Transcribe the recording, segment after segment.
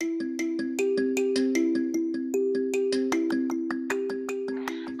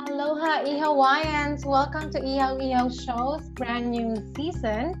Hawaiians, welcome to Ihaw Ihaw Show's brand new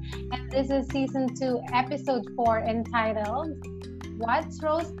season. And this is season 2, episode 4, entitled What's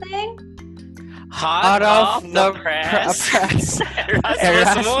Roasting? Hot off the press.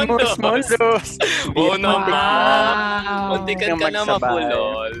 Erasmus Mundus. Wow. Muntikan ka na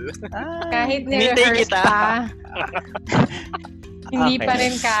mapulol. Kahit ni-rehearse pa, hindi pa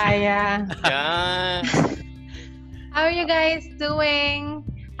rin kaya. Yan. How are you guys doing?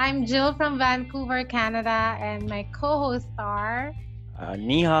 I'm Jill from Vancouver, Canada, and my co-hosts are...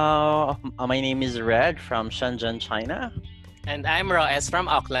 Ni hao. My name is Red from Shenzhen, China. And I'm Roes from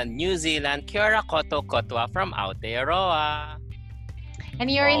Auckland, New Zealand. Kia ora koto kotwa from Aotearoa.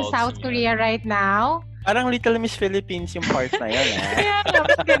 And you're in South Korea right now? Parang Little Miss Philippines yung part na yun. Kaya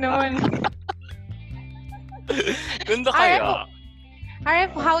dapat ganun. Ganda kaya.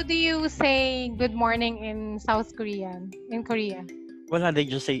 Arif, how do you say good morning in South Korean? In Korea? Wala, they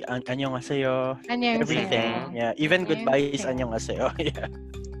just say annyeonghaseyo. Annyeonghaseyo. Everything. Yeah, even goodbye is annyeonghaseyo. Yeah.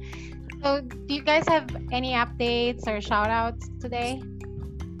 So, do you guys have any updates or shout-outs today?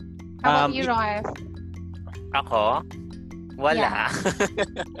 How about you, Roes? Ako? Wala.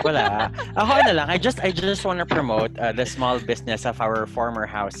 Wala. Ako na lang. I just want to promote the small business of our former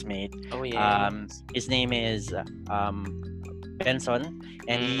housemate. Oh, yeah. His name is Benson,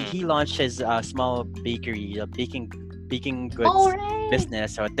 and he launched his small bakery, baking goods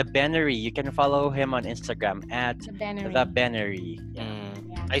business. So the Bennery, you can follow him on Instagram at the Bennery. Yeah.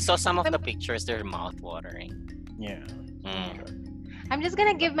 I saw some of the pictures. They're mouth-watering. Yeah. I'm just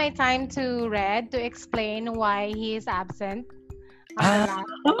gonna give my time to Red to explain why he is absent.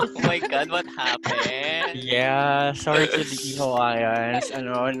 Oh my God, what happened? Yeah, sorry to the Hawaiians.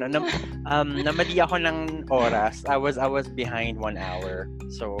 Namali ako ng oras. I was behind 1 hour.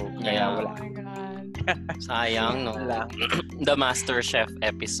 So, kaya wala. Oh my God. Sayang, no? The MasterChef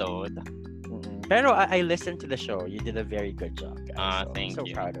episode. Pero I listened to the show. You did a very good job, guys. Thank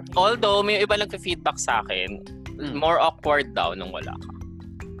you. Proud of you. Although, may iba nagfe-feedback sa akin, more awkward daw nung wala ka.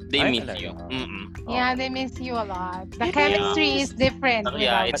 They miss you. Yeah, they miss you a lot. The chemistry is different.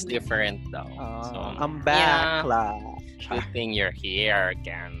 Yeah, it's different though. So, I'm back. Good thing you're here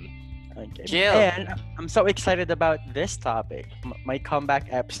again. Okay. Jill. And I'm so excited about this topic. My comeback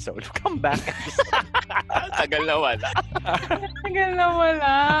episode. Tagal na wala. Tagal na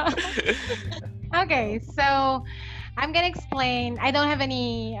wala. Okay, so I'm gonna explain. I don't have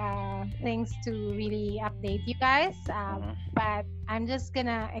any things to really update you guys, but I'm just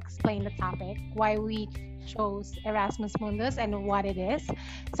gonna explain the topic, why we chose Erasmus Mundus and what it is.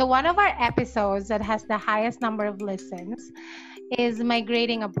 So one of our episodes that has the highest number of listens is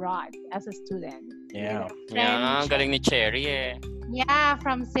migrating abroad as a student. Yeah. Yeah, galing ni Cherry eh. Yeah,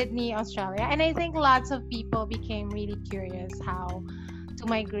 from Sydney, Australia. And I think lots of people became really curious how to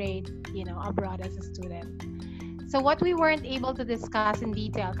migrate, abroad as a student. So what we weren't able to discuss in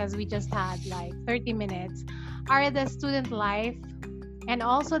detail, because we just had like 30 minutes, are the student life and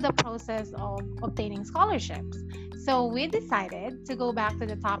also the process of obtaining scholarships. So we decided to go back to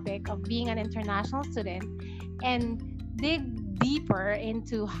the topic of being an international student and dig deeper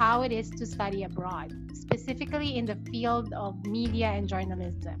into how it is to study abroad, specifically in the field of media and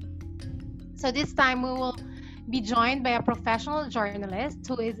journalism. So this time we will be joined by a professional journalist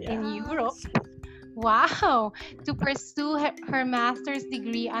who is in Europe. Wow! To pursue her master's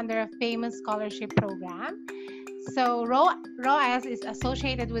degree under a famous scholarship program. So Roes is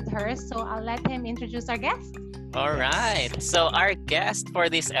associated with her, so I'll let him introduce our guest. All right. So our guest for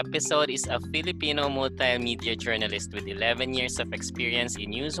this episode is a Filipino multimedia journalist with 11 years of experience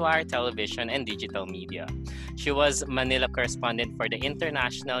in newswire, television, and digital media. She was Manila correspondent for the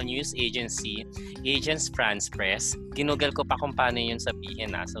international news agency, Agence France Presse. Ginugol ko pa kung paano yun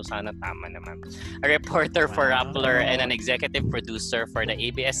sabihin so sana tama naman. A reporter for Rappler and an executive producer for the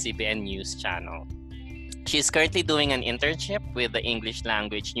ABS-CBN News channel. She is currently doing an internship with the English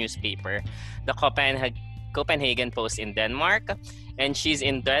language newspaper, the Copenhagen Post in Denmark, and she's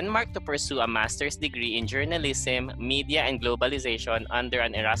in Denmark to pursue a master's degree in journalism, media, and globalization under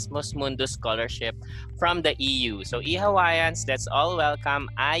an Erasmus Mundus scholarship from the EU. So, Hawaiians, let's all welcome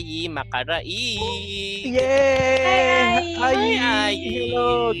Ayi Makarai! Yay! Hi!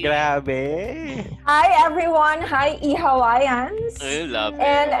 Hello! Grabe! Hi everyone! Hi Hawaiians! I love it.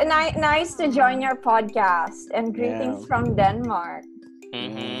 And nice to join your podcast. And greetings from Denmark.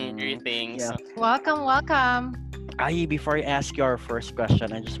 Greetings. Yeah. Welcome. Ayi, before I ask you our first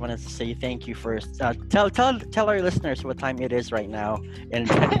question, I just wanted to say thank you first. Tell our listeners what time it is right now in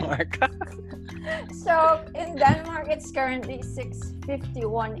Denmark. So in Denmark, it's currently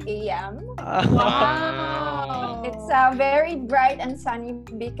 6:51 a.m. Wow. It's very bright and sunny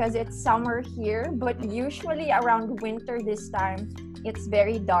because it's summer here, but usually around winter this time, it's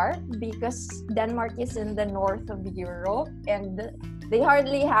very dark because Denmark is in the north of Europe and they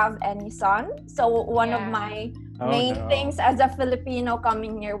hardly have any sun. So one of my main things as a Filipino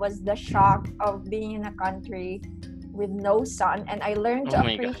coming here was the shock of being in a country with no sun, and I learned to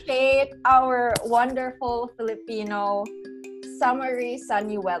appreciate our wonderful Filipino summery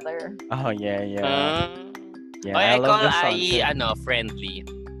sunny weather. Oh yeah. I love call the sun Ai too. friendly.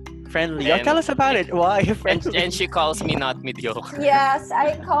 Friendly. Tell us about it. Why friendly? And she calls me not mediocre. Yes,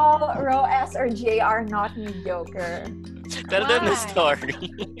 I call Roes or JR not mediocre. Tell them the story.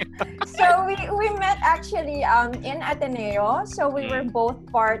 So we met actually in Ateneo. So we were both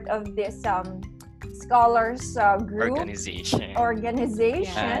part of this scholars group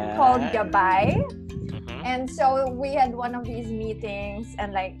Organization called Gabay. And so we had one of these meetings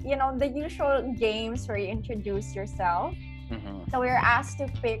and the usual games where you introduce yourself. So we were asked to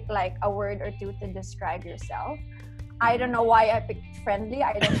pick like a word or two to describe yourself. I don't know why I picked friendly.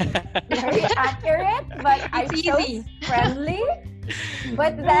 I don't think it's very accurate, but I chose friendly.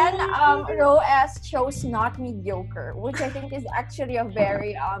 But then Roes chose not mediocre, which I think is actually a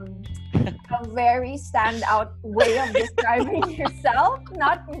very standout way of describing yourself,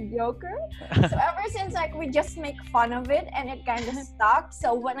 not mediocre. So ever since we just make fun of it and it kind of stuck.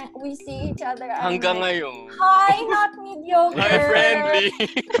 So when we see each other, I'm hanggang like, ngayon. hi, not mediocre. Hi, friendly.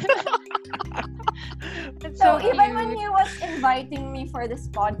 So even when he was inviting me for this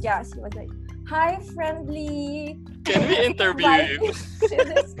podcast, he was like, hi, friendly. Can we interview you to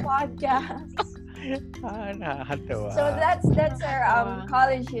this podcast? So that's our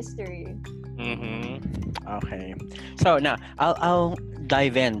college history. Okay. So now I'll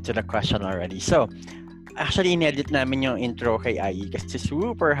dive into the question already. So actually inedit namin yung intro kay Ai kasi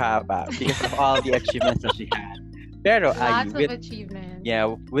super haba because of all the achievements that she had. Pero lots of achievements.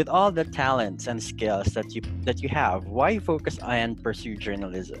 Yeah, with all the talents and skills that you have, why focus on pursue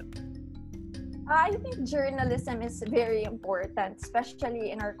journalism? I think journalism is very important,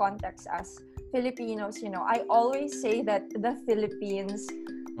 especially in our context as Filipinos. I always say that the Philippines,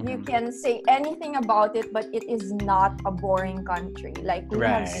 you can say anything about it, but it is not a boring country. Like we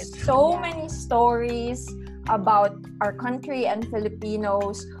have so many stories about our country and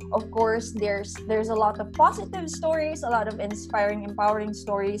Filipinos. Of course, there's a lot of positive stories, a lot of inspiring, empowering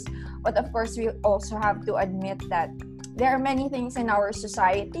stories. But of course, we also have to admit that there are many things in our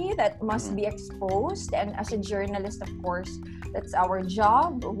society that must be exposed. And as a journalist, of course, that's our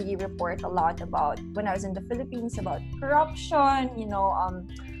job. We report a lot about, when I was in the Philippines, about corruption,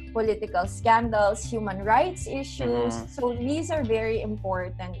 political scandals, human rights issues. So these are very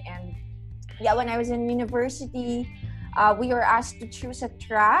important. And when I was in university, we were asked to choose a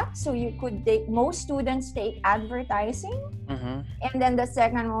track. So you could take, most students take advertising. And then the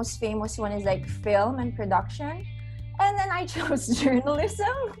second most famous one is like film and production. And then I chose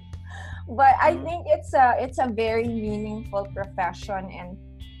journalism. But I think it's a very meaningful profession and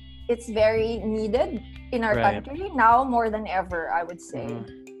it's very needed in our country now more than ever, I would say.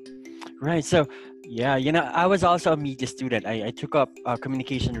 Right. So, yeah, I was also a media student. I took up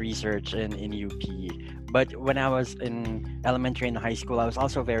communication research in UP. But when I was in elementary and high school, I was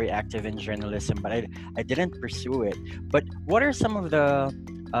also very active in journalism, but I didn't pursue it. But what are some of the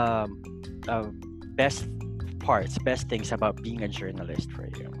best things about being a journalist for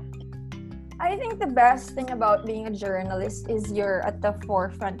you? I think the best thing about being a journalist is you're at the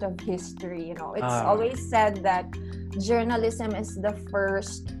forefront of history. It's always said that journalism is the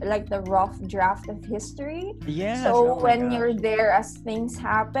first, like the rough draft of history. Yes. So when you're there as things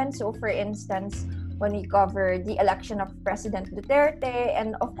happen, so for instance, when we covered the election of President Duterte,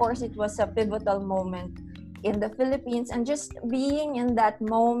 and of course it was a pivotal moment in the Philippines, and just being in that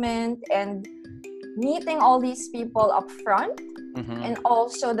moment and meeting all these people up front, and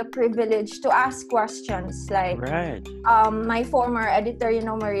also the privilege to ask questions. Like my former editor,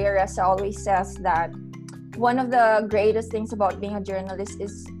 Maria Ressa, always says that one of the greatest things about being a journalist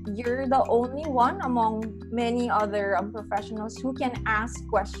is you're the only one among many other professionals who can ask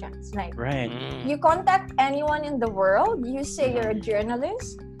questions. Like you contact anyone in the world, you say you're a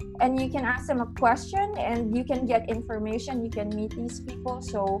journalist, and you can ask them a question and you can get information, you can meet these people.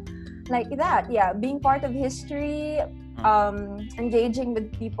 So like that, being part of history, engaging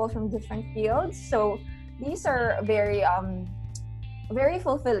with people from different fields. So these are very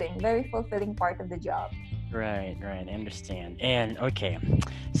fulfilling part of the job. Right, right. I understand. And okay,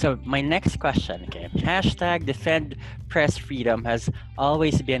 so my next question, okay, hashtag defend press freedom has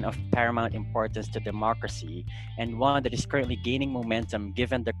always been of paramount importance to democracy and one that is currently gaining momentum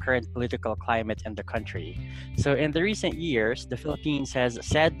given the current political climate in the country. So in the recent years, the Philippines has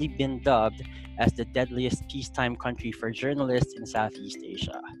sadly been dubbed as the deadliest peacetime country for journalists in Southeast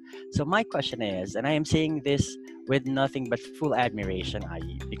Asia. So my question is, and I am saying this with nothing but full admiration,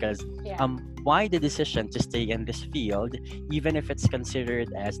 i.e., because Yeah. why the decision to stay in this field, even if it's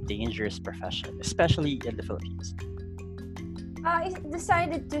considered as dangerous profession, especially in the Philippines? I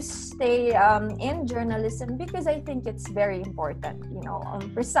decided to stay in journalism because I think it's very important,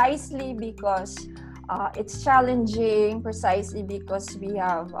 precisely because it's challenging, precisely because we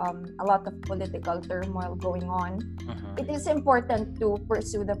have a lot of political turmoil going on. It is important to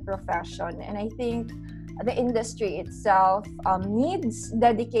pursue the profession, and I think the industry itself needs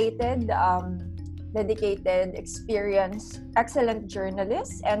dedicated, experienced, excellent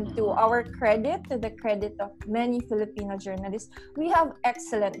journalists. And to our credit, to the credit of many Filipino journalists, we have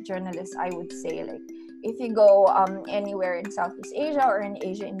excellent journalists, I would say. Like, if you go anywhere in Southeast Asia or in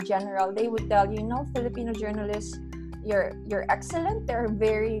Asia in general, they would tell you, Filipino journalists, you're excellent. They're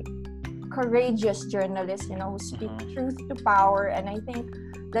very courageous journalists, who speak truth to power. And I think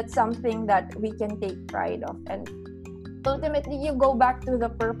that's something that we can take pride of. And ultimately, you go back to the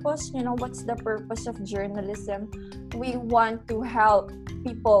purpose. What's the purpose of journalism? We want to help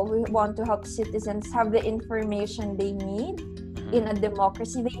people. We want to help citizens have the information they need in a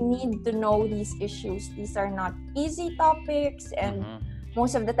democracy. They need to know these issues. These are not easy topics, and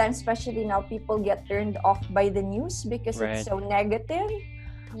most of the time, especially now, people get turned off by the news because it's so negative.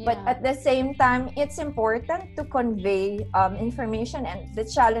 Yeah. But at the same time, it's important to convey information, and the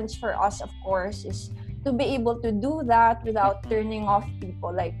challenge for us, of course, is to be able to do that without turning off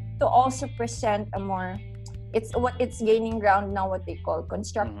people, like to also present a more, it's gaining ground now, what they call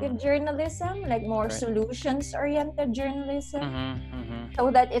constructive journalism, like more solutions oriented journalism, so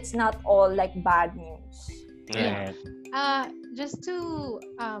that it's not all like bad news. Yeah. Just to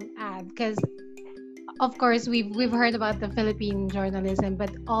add, because of course we've heard about the Philippine journalism, but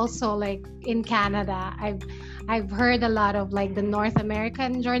also like in Canada, I've heard a lot of like the North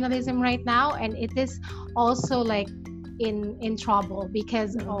American journalism right now, and it is also like in trouble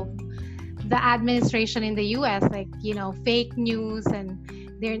because of the administration in the US, like fake news, and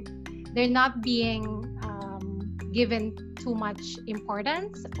they're not being given too much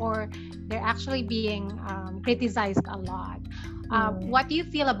importance, or they're actually being criticized a lot. What do you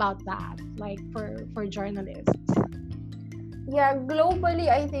feel about that, like for journalists? Yeah, globally,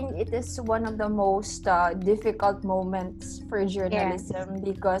 I think it is one of the most difficult moments for journalism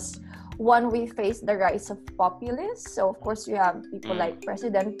because one, we face the rise of populists. So, of course, we have people like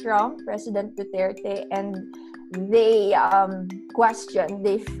President Trump, President Duterte, and they question,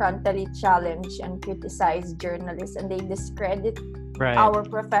 they frontally challenge and criticize journalists, and they discredit our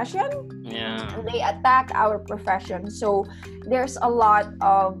profession. And they attack our profession. So there's a lot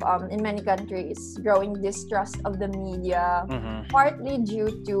of in many countries growing distrust of the media, partly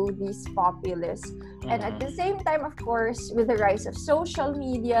due to these populists. And at the same time, of course, with the rise of social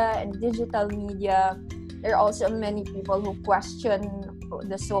media and digital media, there are also many people who question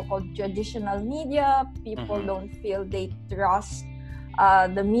the so-called traditional media. People don't feel they trust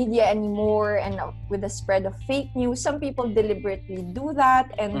the media anymore, and with the spread of fake news, some people deliberately do that,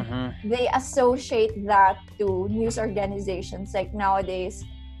 and they associate that to news organizations. Like nowadays,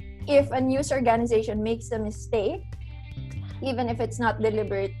 if a news organization makes a mistake, even if it's not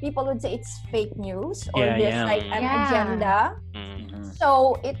deliberate, people would say it's fake news, or there's like an agenda.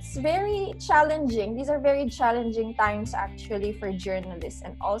 So it's very challenging. These are very challenging times actually for journalists,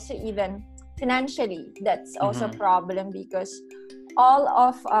 and also even financially, that's also a problem because all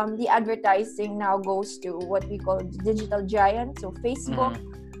of the advertising now goes to what we call digital giants. So Facebook,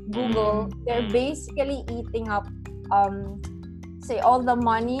 Google, they're basically eating up, say, all the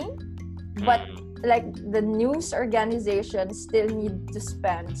money, but like the news organizations still need to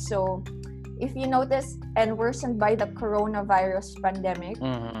spend. So if you notice, and worsened by the coronavirus pandemic,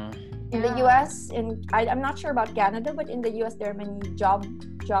 in the US, I'm not sure about Canada, but in the US, there are many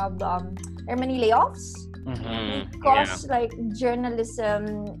there are many layoffs. Because like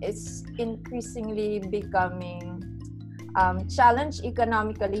journalism is increasingly becoming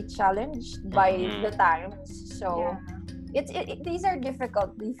economically challenged by the times. So these are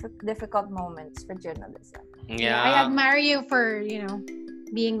difficult moments for journalism. I admire you for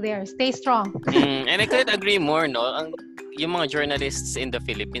being there. Stay strong. And I couldn't agree more. Yung mga journalists in the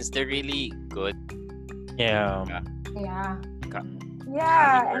Philippines, they're really good. Yeah.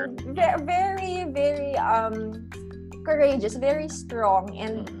 Yeah, and very, very courageous, very strong.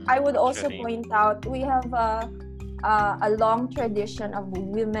 And I would also Actually. point out we have a long tradition of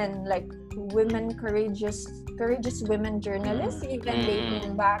women, like women courageous women journalists, even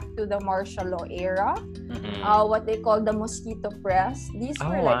dating back to the martial law era. What they call the Mosquito Press. These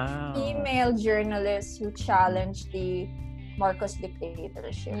were like female journalists who challenged the Marcos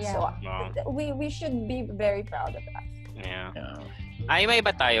dictatorship. Yeah. So Wow. we should be very proud of that. Yeah. Yeah. Ay, may iba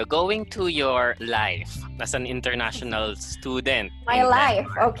tayo. Going to your life as an international student. My in life,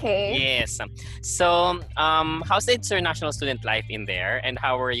 Denmark. okay. Yes. So, how's the international student life in there, and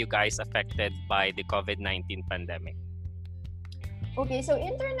how were you guys affected by the COVID-19 pandemic? Okay, so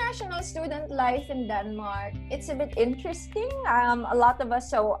international student life in Denmark, it's a bit interesting. A lot of us,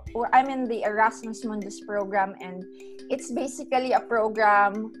 I'm in the Erasmus Mundus program, and it's basically a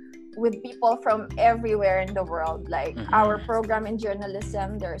program with people from everywhere in the world. Like our program in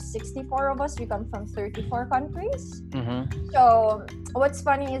journalism, there are 64 of us. We come from 34 countries. So what's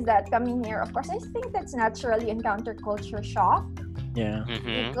funny is that coming here, of course, I think that's naturally encounter culture shock. Yeah.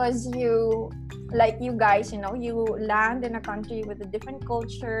 Because you guys, you land in a country with a different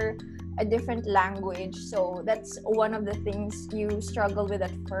culture, a different language. So that's one of the things you struggle with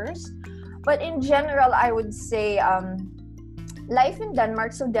at first. But in general, I would say life in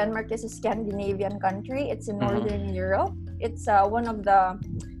Denmark. So Denmark is a Scandinavian country. It's in Northern Europe. It's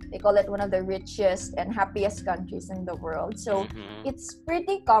they call it one of the richest and happiest countries in the world. So it's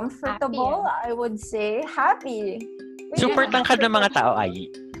pretty comfortable, I would say. Happy. Super tangkad ng mga tao,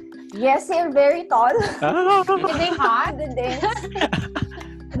 ay. Yes, they're very tall. Are they hot?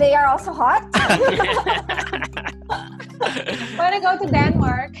 They are also hot. Want to go to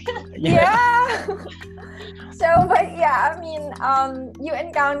Denmark? Yeah. So, but yeah, I mean, you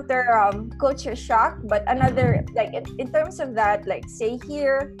encounter culture shock, but another, like in terms of that, like say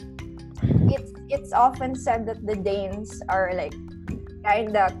here, it's often said that the Danes are like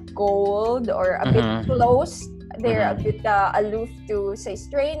kind of cold or a bit closed. They're a bit aloof to, say,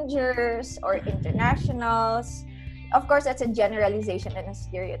 strangers or internationals. Of course, that's a generalization and a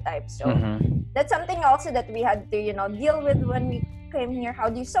stereotype. So that's something also that we had to, deal with when we came here. How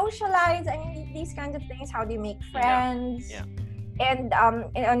do you socialize? I mean, these kinds of things. How do you make friends? Yeah. And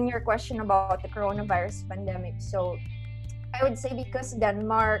on your question about the coronavirus pandemic, so I would say because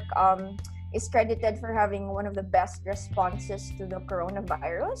Denmark is credited for having one of the best responses to the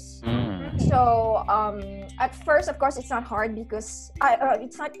coronavirus. So at first, of course, it's not hard because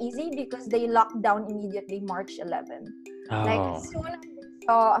it's not easy because they locked down immediately March 11. Like as soon as they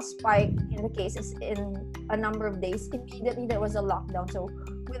saw a spike in the cases in a number of days, immediately there was a lockdown. So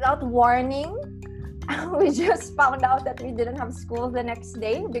without warning, we just found out that we didn't have school the next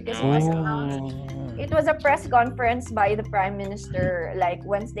day because it was announced. It was a press conference by the Prime Minister like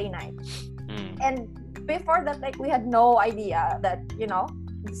Wednesday night. And before that, like we had no idea that,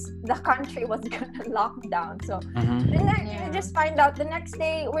 the country was gonna lock down. So then you just find out the next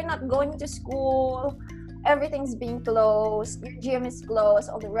day we're not going to school, everything's being closed, your gym is closed,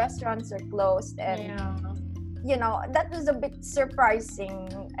 all the restaurants are closed, and that was a bit surprising.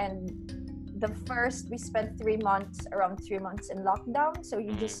 And we spent around 3 months in lockdown, so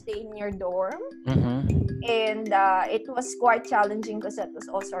you just stay in your dorm. And it was quite challenging because that was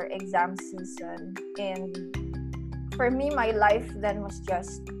also our exam season. And for me, my life then was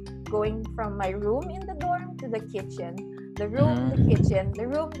just going from my room in the dorm to the kitchen, the room, the kitchen, the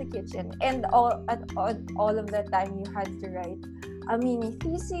room, the kitchen. And all of that time, you had to write a mini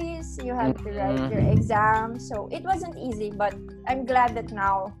thesis, you had to write your exam. So it wasn't easy, but I'm glad that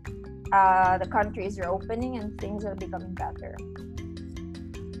now the countries are opening and things are becoming better.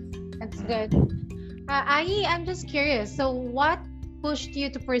 That's good. Ai, I'm just curious. So what pushed you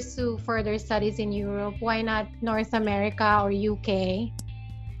to pursue further studies in Europe? Why not North America or UK?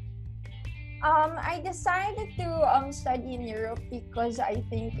 I decided to study in Europe because I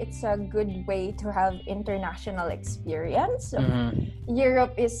think it's a good way to have international experience.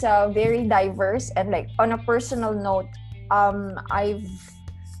 Europe is very diverse, and like on a personal note, I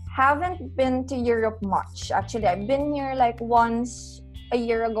haven't been to Europe much. Actually, I've been here like once a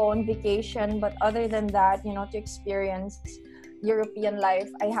year ago on vacation, but other than that, to experience European life,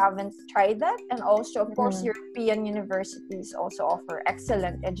 I haven't tried that. And also, of course, European universities also offer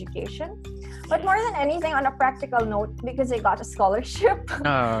excellent education. But more than anything, on a practical note, because I got a scholarship.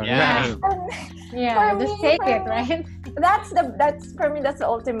 Yeah. Just take it, right? That's for me, that's the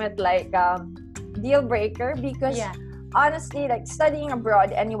ultimate like deal breaker, because honestly, like studying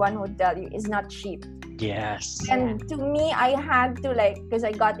abroad, anyone would tell you, is not cheap. Yes. And to me, I had to because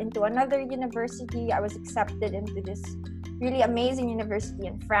I got into another university. I was accepted into this really amazing university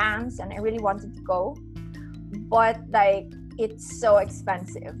in France, and I really wanted to go, but like it's so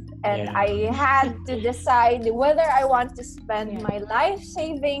expensive, and Yeah. I had to decide whether I want to spend my life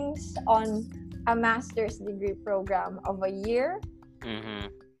savings on a master's degree program of a year,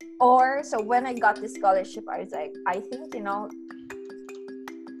 or so when I got the scholarship, I was like, I think, you know,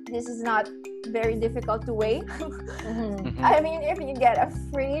 this is not very difficult to weigh. I mean, if you get a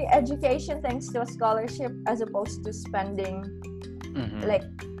free education thanks to a scholarship, as opposed to spending like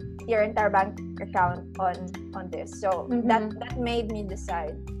your entire bank account on this, so that made me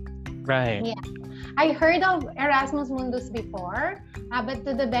decide. Right. Yeah, I heard of Erasmus Mundus before, but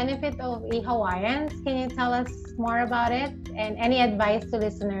to the benefit of Hawaiians, can you tell us more about it and any advice to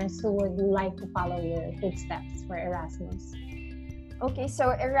listeners who would like to follow your footsteps for Erasmus? Okay,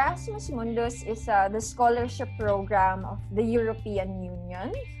 so Erasmus Mundus is the scholarship program of the European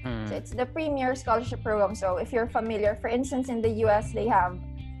Union. So it's the premier scholarship program. So if you're familiar, for instance, in the US, they have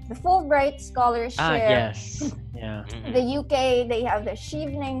the Fulbright Scholarship. Yes. Yeah. The UK, they have the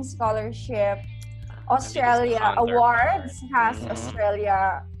Chevening Scholarship. Australia Awards has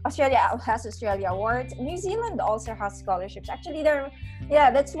Australia has Australia Awards. New Zealand also has scholarships. Actually,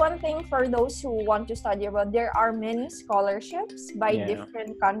 that's one thing for those who want to study abroad. There are many scholarships by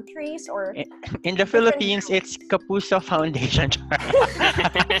different countries, or in the Philippines, it's Kapuso Foundation.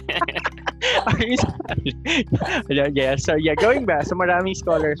 Are you sorry? Yeah, so going back, so maraming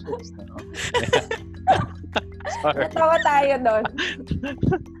scholarships. Sorry. Natawa tayo doon.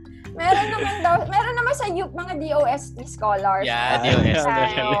 Meron naman sa mga DOST scholars. Yeah, DOST.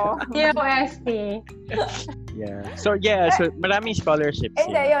 DOST. Yeah. So maraming scholarships.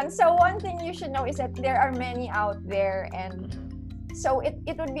 And yun. So one thing you should know is that there are many out there, and so it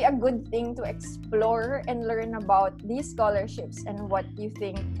would be a good thing to explore and learn about these scholarships and what you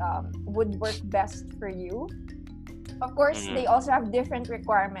think would work best for you. Of course, they also have different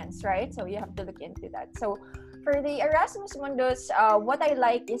requirements, right? So you have to look into that. So for the Erasmus Mundus, what I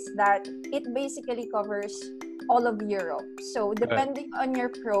like is that it basically covers all of Europe. So depending on your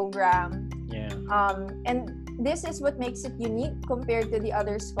program, and this is what makes it unique compared to the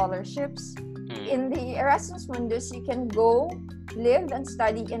other scholarships. In the Erasmus Mundus, you can go, live, and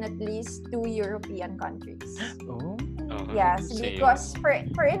study in at least 2 European countries. Oh. Yes, because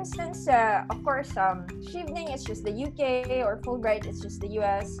for instance, of course, Chevening is just the UK, or Fulbright is just the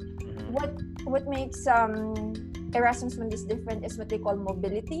US. What makes Erasmus Mundus different is what they call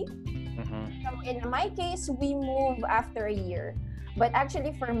mobility. So in my case, we move after a year, but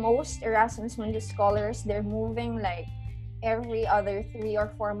actually for most Erasmus Mundus scholars, they're moving like every other 3 or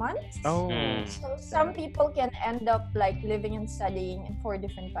 4 months. Oh. So some people can end up like living and studying in 4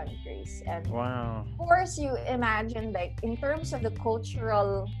 different countries. And wow. Of course, you imagine like in terms of the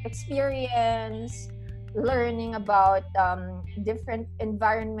cultural experience, learning about different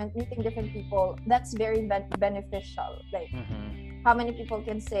environment, meeting different people, that's very beneficial. Like how many people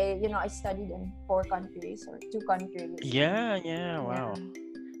can say, you know, I studied in 4 countries or 2 countries. Yeah, wow.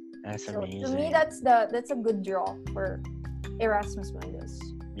 That's so amazing. To me, that's a good draw for Erasmus Mundus.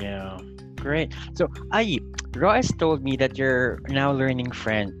 Yeah, great. So Ro has told me that you're now learning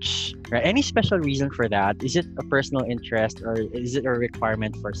French. Right? Any special reason for that? Is it a personal interest, or is it a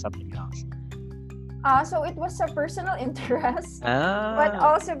requirement for something else? So it was a personal interest, but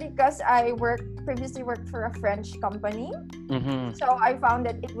also because I previously worked for a French company. So I found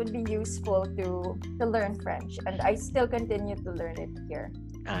that it would be useful to learn French, and I still continue to learn it here.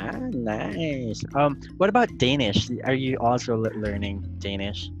 Nice. What about Danish? Are you also learning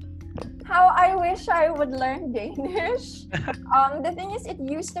Danish? How I wish I would learn Danish. The thing is, it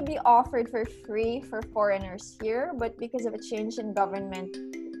used to be offered for free for foreigners here, but because of a change in government,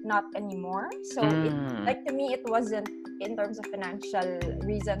 not anymore. So to me, it wasn't, in terms of financial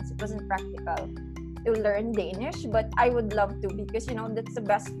reasons, it wasn't practical to learn Danish, but I would love to, because you know that's the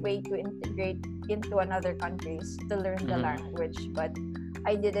best way to integrate into another countries, to learn the language. But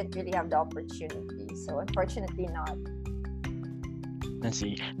I didn't really have the opportunity, so unfortunately not. Let's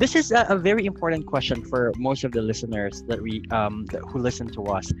see. This is a very important question for most of the listeners that who listen to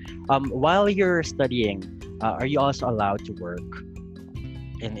us. While you're studying, are you also allowed to work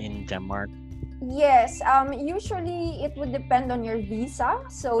in Denmark? Yes. Usually it would depend on your visa.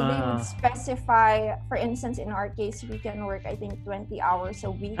 So they would specify, for instance, in our case, we can work, I think, 20 hours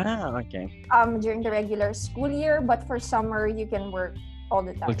a week. Okay. During the regular school year, but for summer you can work all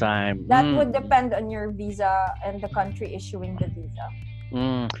the time. Full time. That would depend on your visa and the country issuing the visa.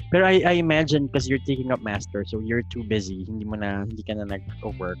 But I imagine because you're taking up master, so you're too busy. Hindi ka na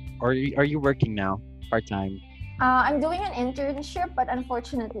nag-work. Or are you working now part time? I'm doing an internship, but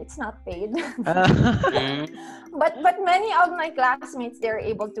unfortunately, it's not paid. Mm. but many of my classmates, they're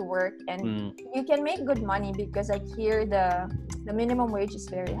able to work, and Mm. you can make good money because like here the minimum wage is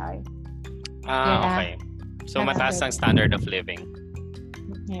very high. Yeah. Okay. So, That's mataas good. ang standard of living.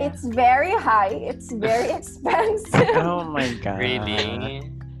 Yeah. It's very high. It's very expensive. Oh my god. Really?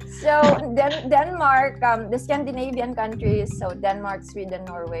 So Denmark, the Scandinavian countries, so Denmark, Sweden,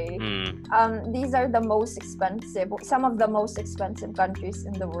 Norway. Mm. These are the most expensive, some of the most expensive countries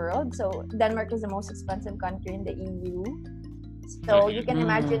in the world. So Denmark is the most expensive country in the EU. So you can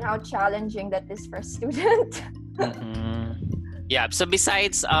imagine how challenging that is for a student. Mm-mm. Yeah. So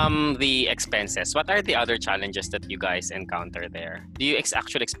besides the expenses, what are the other challenges that you guys encounter there? Do you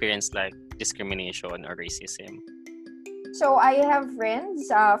actually experience like discrimination or racism? So I have friends,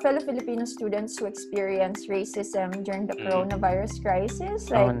 fellow Filipino students who experienced racism during the coronavirus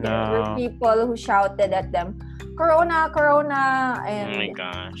crisis. Like there were no. people who shouted at them, "Corona, Corona!" Oh my And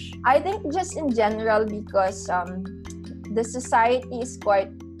gosh. I think just in general because the society is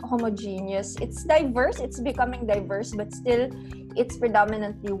quite homogeneous. It's diverse. It's becoming diverse, but still, it's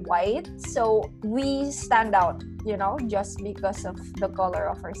predominantly white. So we stand out, just because of the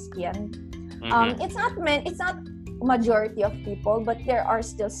color of our skin. Mhm. It's not majority of people, but there are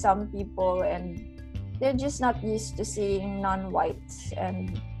still some people, and they're just not used to seeing non-whites,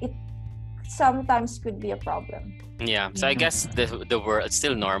 and it sometimes could be a problem. Yeah. So I guess the world it's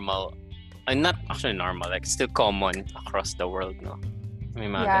still normal. Not actually normal, like still common across the world, no? May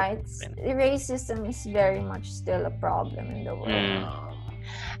mga Yeah, ganun. racism is very much still a problem in the world.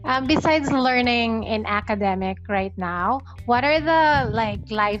 Mm. Besides learning in academic right now, what are the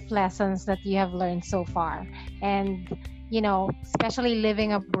life lessons that you have learned so far? And especially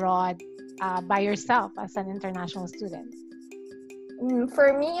living abroad by yourself as an international student.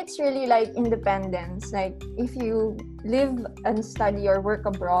 For me, it's really like independence. Like if you live and study or work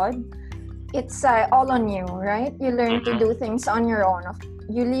abroad, it's all on you, right? You learn to do things on your own.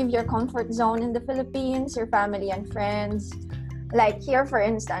 You leave your comfort zone in the Philippines, your family and friends. Like here, for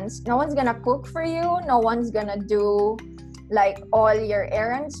instance, no one's gonna cook for you. No one's gonna do like all your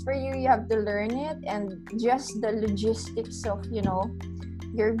errands for you. You have to learn it, and just the logistics of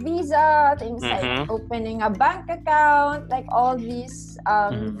your visa, things like opening a bank account, like all these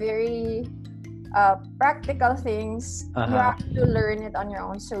very practical things. You have to learn it on your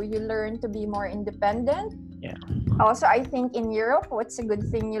own. So you learn to be more independent. Yeah. Also, I think in Europe, what's a good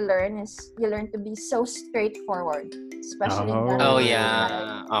thing you learn is you learn to be so straightforward, especially in Oh Denmark.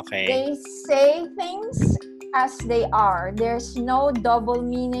 yeah. Okay. They say things as they are. There's no double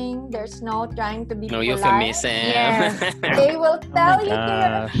meaning. There's no trying to be No polite. euphemism. Yes. They will tell you to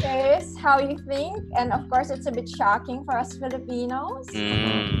your gosh. face how you think, and of course, it's a bit shocking for us Filipinos.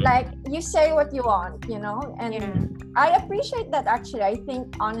 Mm. Like you say what you want, and Yeah. I appreciate that actually. I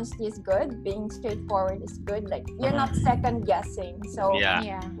think honesty is good. Being straightforward is good. Like you're not second guessing. So Yeah.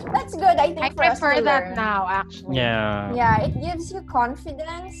 Yeah. that's good. I think I for us prefer to that learn. now, actually. Yeah. Yeah, it gives you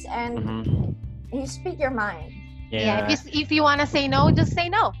confidence and Mhm. you speak your mind. Yeah. Yeah. If you want to say no, just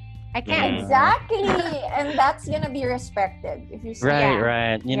say no. I can't. Yeah. Exactly. And that's gonna be respected if you say Right, Yeah.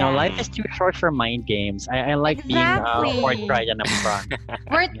 right. Yeah. Life is too short for mind games. I like Exactly. being forthright and upfront.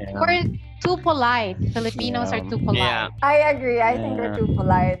 We're Yeah. we're too polite. Filipinos are Yeah. too polite. Yeah. I agree. I think they're Yeah. too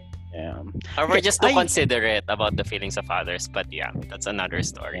polite. Yeah. Or we're just too I- considerate about the feelings of others. But yeah, that's another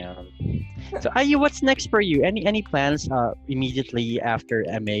story. Yeah. So, Ayu, what's next for you? Any plans immediately after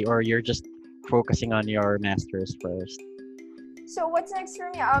MA, or you're just focusing on your masters first? So what's next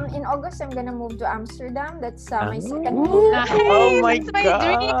for me? In August, I'm gonna move to Amsterdam. That's my second Ooh. year. Nice. Oh my That's my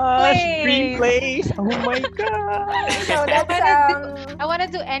gosh! dream Dream place. place! Oh my gosh! So that's I want to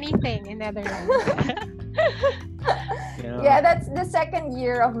do anything in Netherlands. yeah, that's the second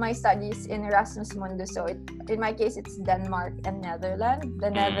year of my studies in Erasmus Mundus. So in my case, it's Denmark and the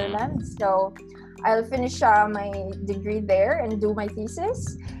Netherlands. So I'll finish my degree there and do my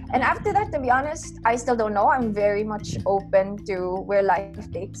thesis. And after that, to be honest, I still don't know. I'm very much open to where life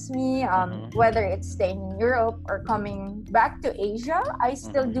takes me, whether it's staying in Europe or coming back to Asia. I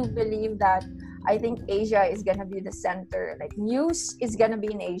still do believe that I think Asia is gonna be the center. Like news is gonna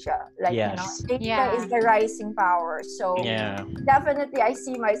be in Asia. Like Yes. Asia Yeah. is the rising power. So Yeah. definitely I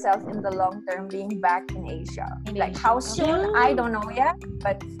see myself in the long term being back in Asia. In Like Asia. how soon, I don't know yet,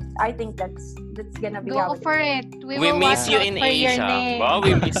 but I think that's gonna be how Go for it. We will miss watch you out in for your Asia. name. Wow,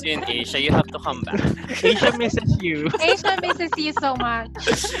 we miss you in Asia. You have to come back. Asia misses you. Asia misses you so much.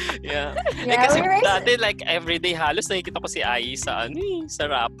 Yeah. Yeah, Kasi we raised- dati like everyday halos nakikita ko si Ai sa sa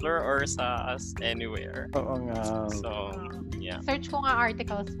Rappler or sa anywhere. Oo nga. So, yeah. Search ko nga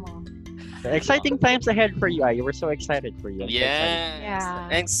articles mo. Exciting times ahead for you, Ai. We're so excited for you. I'm so excited. Yes. Yeah.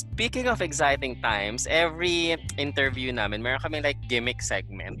 And speaking of exciting times, every interview namin, meron kami like gimmick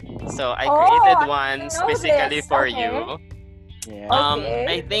segment. So I created one I know specifically this. for Okay. you. Yeah. Okay.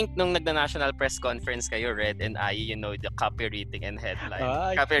 I think nung nagna-national press conference kayo, Red and I, you know, the copywriting and headline.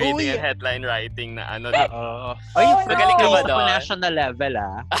 Ay. Copywriting Uy. and headline writing na ano. Oo. Ay, Oh, Magaling ka ba sa doon? national level,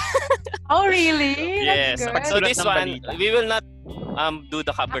 ah. Oh, really? Yes. That's So good. this Sulat ng one, balita. we will not do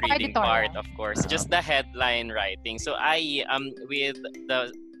the copywriting editorial. part, of course. Just the headline writing. So I with the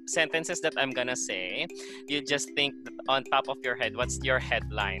sentences that I'm gonna say, you just think that on top of your head, what's your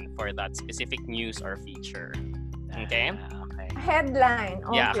headline for that specific news or feature? Okay? Ah, okay. Headline.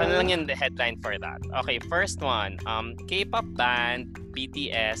 Okay. Yeah, ano lang yun the headline for that. Okay, first one. K-pop band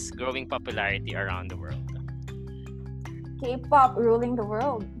BTS growing popularity around the world. K-pop ruling the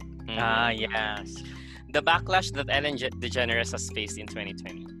world. Mhm. Ah, yes. The backlash that Ellen DeGeneres has faced in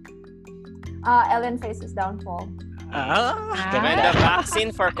 2020. Ellen faces downfall. Ah, When ganda. the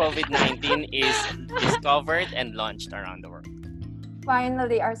vaccine for COVID-19 is discovered and launched around the world.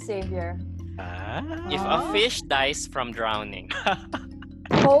 Finally, our savior. Ah. If a fish dies from drowning.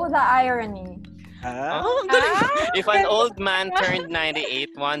 Oh, the irony. Ah. Oh, if an old man turned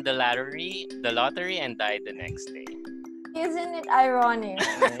 98, won the lottery and died the next day. Isn't it ironic?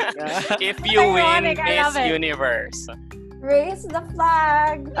 If you win Ironic, I Miss love it. Universe. Raise the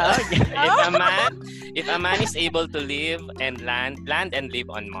flag. Ah, yeah. If a man is able to live and land and live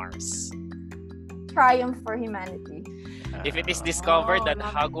on Mars. Triumph for humanity. If it is discovered Oh, that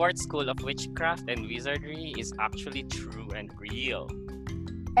love it. Hogwarts School of Witchcraft and Wizardry is actually true and real.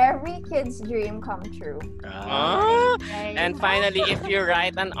 Every kid's dream come true. Ah. Right. And finally, if you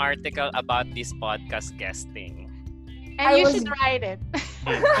write an article about this podcast guesting. And I you was- should write it.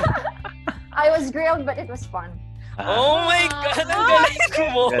 I was grilled, but it was fun. Oh my God! Ang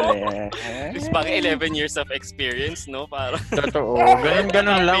galing mo! Galing. It's pang 11 years of experience, no? Parang Totoo.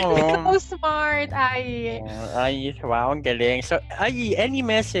 Ganun lang, oh. So smart, ay. Ay, wow, ang galing. So, ay, any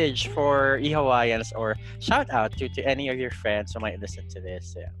message for e-Hawaiians or shout out to any of your friends who might listen to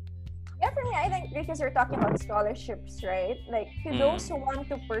this? Yeah. Yeah, for me, I think because we're talking about scholarships, right? Like, to those who want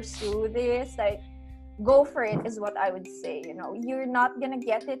to pursue this, like, go for it is what I would say. You know, you're not gonna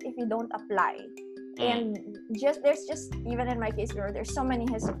get it if you don't apply. And there's just even in my case where there's so many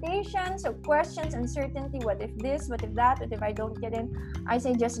hesitations, so questions, uncertainty. What if this? What if that? What if I don't get in? I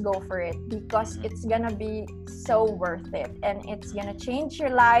say just go for it because it's gonna be so worth it, and it's gonna change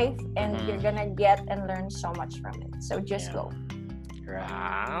your life, and you're gonna get and learn so much from it. So just go.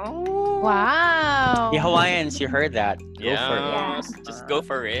 wow. Wow. E-Hawaiians, you heard that. Go for it. Yeah. Just go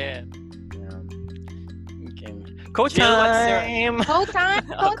for it. Okay. Coach Jill, what's your- time! Code time.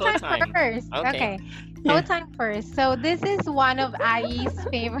 Oh, Code code time time. first. Okay. Okay. Code time first. So this is one of Ai's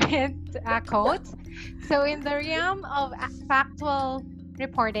favorite quotes. So in the realm of factual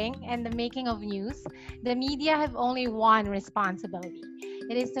reporting and the making of news, the media have only one responsibility.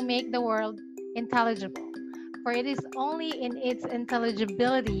 It is to make the world intelligible. For it is only in its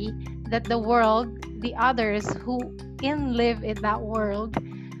intelligibility that the world, the others who live in that world,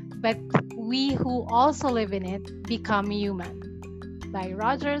 but we who also live in it, become human. By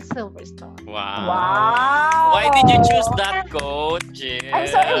Roger Silverstone. Wow. Wow. Why did you choose that quote, Jill? I'm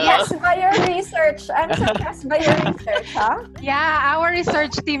so impressed by your research. I'm so impressed by your research, huh? Yeah, our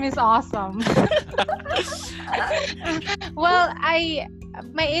research team is awesome. Well,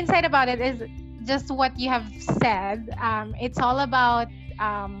 my insight about it is just what you have said. It's all about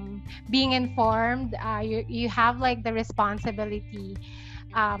being informed. You have like the responsibility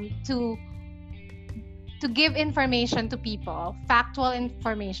to give information to people, factual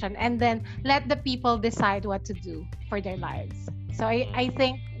information, and then let the people decide what to do for their lives. So I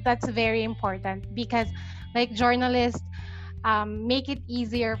think that's very important because like journalists make it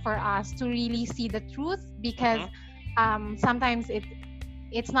easier for us to really see the truth because sometimes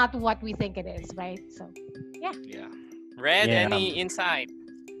it's not what we think it is, right? So Yeah. Red, Yeah. any insight?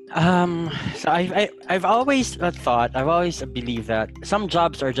 So I've always thought, I've always believed that some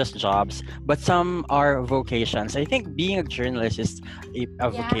jobs are just jobs, but some are vocations. I think being a journalist is a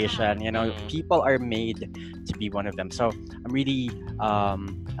vocation. You know, people are made to be one of them. So I'm really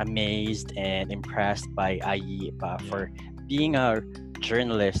amazed and impressed by IE for being a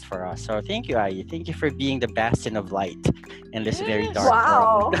journalist for us. So thank you, IE. Thank you for being the bastion of light in this very dark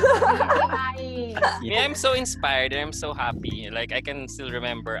Wow. world. Yeah, I'm so inspired. I'm so happy. Like, I can still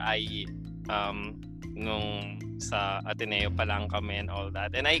remember nung sa Ateneo pa lang kami and all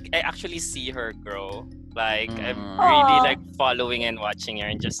that. And I actually see her grow Like I'm Mm. really Aw. like following and watching her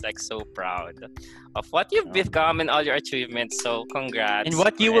and just like so proud of what you've become and all your achievements. So congrats. And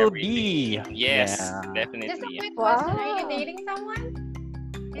what you for will everything. be. Yes, Yeah. Just a definitely. quick question. Are you Wow. dating someone?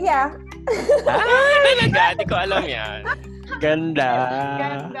 Yeah. Talaga, di ko alam yan. Ganda.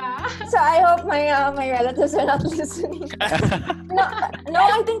 Ganda. So I hope my relatives are not listening. No,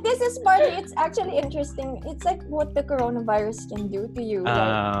 I think this is partly, it's actually interesting. It's like what the coronavirus can do to you.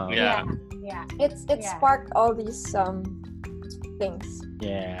 Like, Yeah. Yeah. it's Yeah. sparked all these things.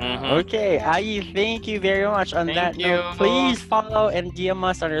 Yeah. Mhm. Okay. Yeah. I thank you very much. On Thank that note, you. please follow and DM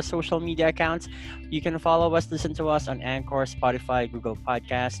us on our social media accounts. You can follow us, listen to us on Anchor, Spotify, Google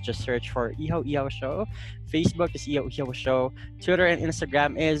Podcasts. Just search for Iho Iho Show. Facebook is Iho Iho Show. Twitter and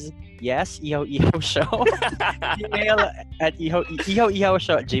Instagram is Iho Iho Show. Email at iho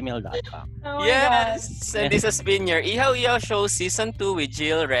show at gmail.com. Oh my Yes, and this has been your Ihaw Ihaw Show Season 2 with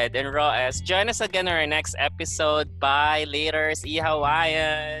Jill, Red, and Raw S. Join us again on our next episode. Bye, laters,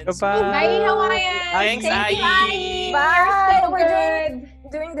 Ihawaians. God. Bye, Hawaiian. Thanks, Thank you, Ai. Ai. Bye. You're so We're good.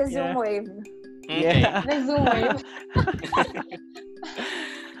 Doing the Zoom Yeah. wave. Okay. The Zoom wave.